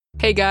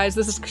Hey guys,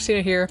 this is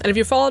Christina here, and if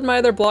you followed my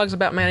other blogs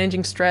about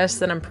managing stress,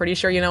 then I'm pretty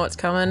sure you know what's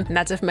coming, and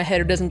that's if my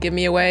header doesn't give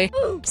me away.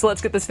 So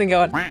let's get this thing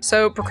going.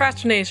 So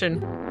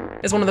procrastination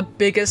is one of the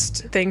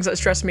biggest things that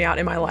stress me out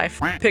in my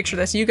life. Picture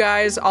this, you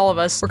guys, all of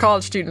us, we're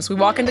college students. We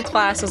walk into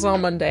classes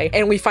on Monday,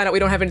 and we find out we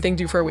don't have anything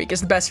to do for a week.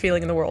 It's the best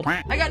feeling in the world.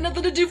 I got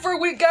nothing to do for a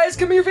week, guys,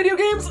 come here, video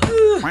games!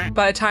 Ugh.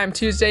 By the time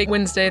Tuesday,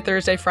 Wednesday,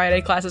 Thursday,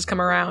 Friday classes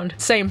come around,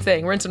 same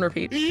thing, rinse and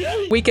repeat.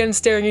 Weekend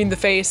staring you in the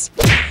face,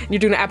 and you're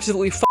doing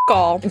absolutely f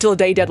all until the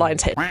day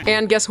deadlines hit.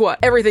 And guess what?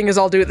 Everything is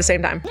all due at the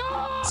same time.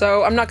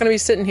 So I'm not gonna be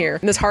sitting here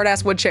in this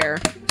hard-ass wood chair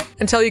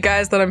and tell you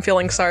guys that I'm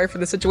feeling sorry for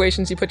the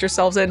situations you put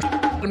yourselves in.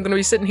 I'm gonna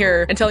be sitting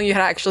here and telling you how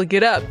to actually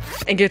get up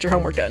and get your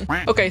homework done.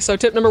 Okay, so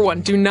tip number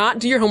one, do not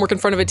do your homework in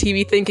front of a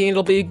TV thinking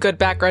it'll be good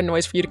background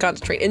noise for you to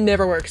concentrate. It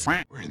never works.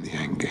 We're in the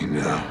end game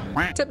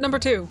now. Tip number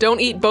two, don't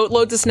eat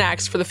boatloads of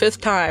snacks for the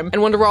 5th time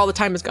and wonder where all the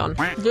time is gone.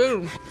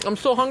 Dude, I'm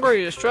so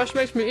hungry, the stress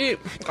makes me eat.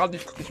 God,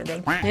 these cookies are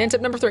good. And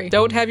tip number three,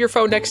 don't have your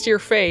phone next to your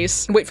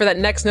face and wait for that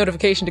next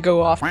notification to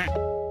go off.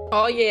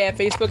 Oh yeah,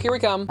 Facebook, here we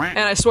come. And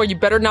I swear you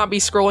better not be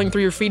scrolling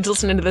through your feeds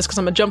listening to this because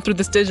I'm gonna jump through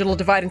this digital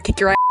divide and kick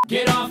your ass.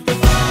 Get off the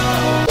phone!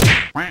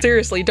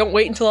 Seriously, don't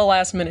wait until the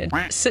last minute.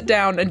 Sit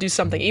down and do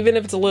something, even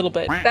if it's a little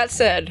bit. That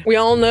said, we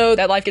all know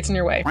that life gets in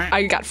your way.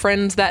 I got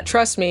friends that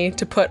trust me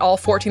to put all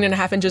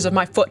 14.5 inches of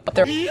my foot up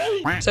there.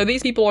 So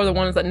these people are the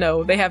ones that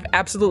know they have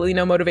absolutely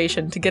no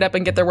motivation to get up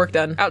and get their work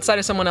done outside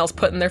of someone else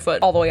putting their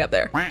foot all the way up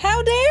there.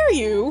 How dare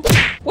you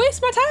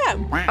waste my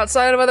time?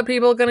 Outside of other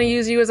people gonna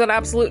use you as an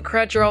absolute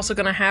crutch, you're also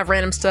gonna have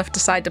random stuff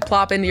decide to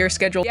plop into your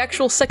schedule the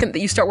actual second that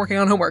you start working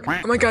on homework.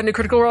 Oh my god, new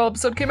Critical Role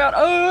episode came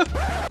out.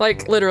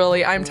 Like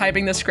literally, I'm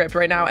typing this script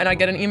right now and I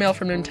get an email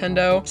from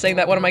Nintendo saying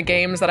that one of my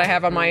games that I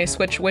have on my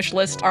Switch wish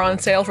list are on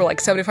sale for like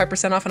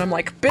 75% off, and I'm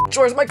like, bitch,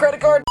 where's my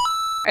credit card?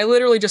 I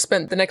literally just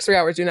spent the next 3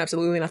 hours doing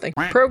absolutely nothing.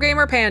 Pro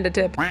Gamer Panda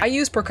tip. I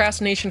use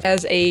procrastination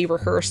as a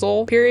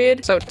rehearsal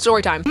period. So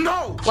story time.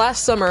 No!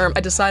 Last summer,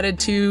 I decided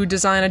to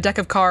design a deck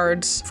of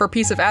cards for a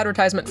piece of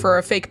advertisement for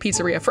a fake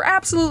pizzeria for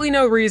absolutely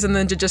no reason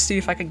than to just see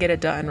if I could get it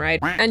done, right?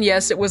 And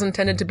yes, it was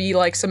intended to be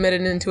like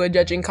submitted into a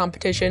judging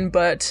competition,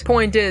 but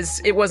point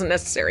is, it wasn't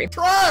necessary.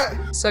 Try!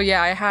 So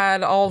yeah, I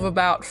had all of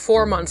about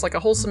 4 months, like a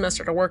whole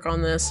semester to work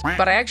on this,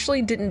 but I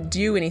actually didn't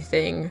do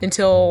anything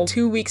until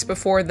 2 weeks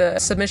before the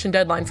submission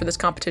deadline for this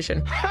competition.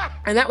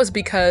 And that was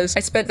because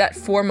I spent that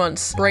 4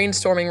 months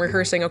brainstorming,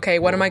 rehearsing, okay,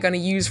 what am I gonna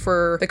use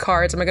for the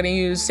cards? Am I gonna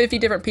use 50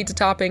 different pizza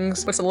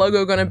toppings? What's the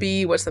logo gonna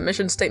be? What's the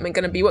mission statement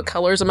gonna be? What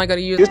colors am I gonna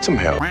use? Get some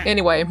help.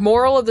 Anyway,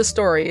 moral of the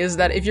story is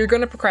that if you're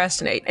gonna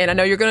procrastinate, and I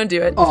know you're gonna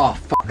do it, Oh,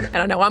 fuck. and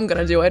I know I'm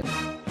gonna do it,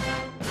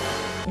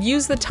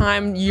 use the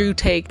time you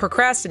take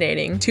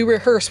procrastinating to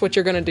rehearse what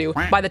you're gonna do.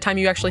 By the time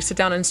you actually sit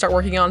down and start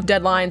working on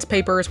deadlines,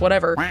 papers,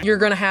 whatever, you're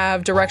gonna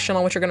have direction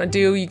on what you're gonna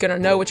do. You're gonna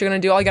know what you're gonna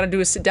do. All you gotta do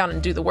is sit down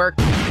and do the work.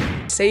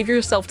 Save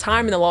yourself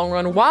time in the long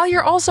run while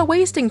you're also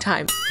wasting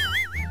time.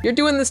 You're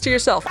doing this to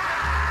yourself.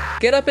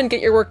 Get up and get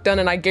your work done,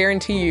 and I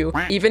guarantee you,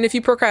 even if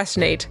you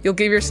procrastinate, you'll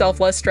give yourself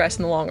less stress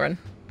in the long run.